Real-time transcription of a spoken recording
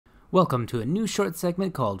Welcome to a new short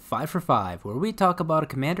segment called 5 for 5, where we talk about a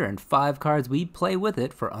commander and 5 cards we'd play with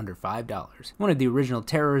it for under $5. One of the original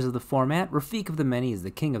terrors of the format, Rafiq of the Many is the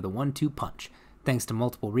king of the 1-2 punch. Thanks to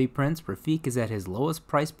multiple reprints, Rafiq is at his lowest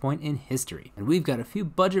price point in history, and we've got a few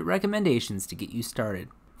budget recommendations to get you started.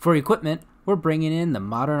 For equipment, we're bringing in the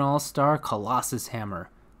modern all-star Colossus Hammer.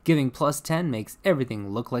 Giving +10 makes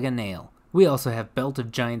everything look like a nail. We also have Belt of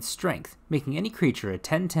Giant Strength, making any creature a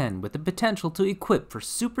 10/10 with the potential to equip for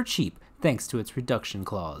super cheap thanks to its reduction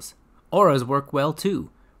clause. Auras work well too.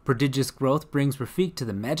 Prodigious Growth brings Rafiq to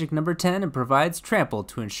the magic number 10 and provides trample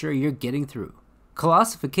to ensure you're getting through.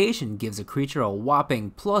 Colossification gives a creature a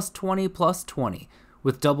whopping +20/+20.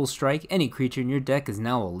 With Double Strike, any creature in your deck is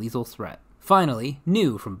now a lethal threat. Finally,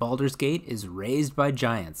 new from Baldur's Gate is Raised by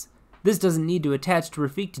Giants. This doesn't need to attach to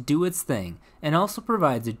Rafiq to do its thing, and also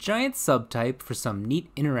provides a giant subtype for some neat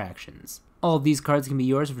interactions. All of these cards can be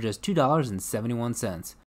yours for just $2.71.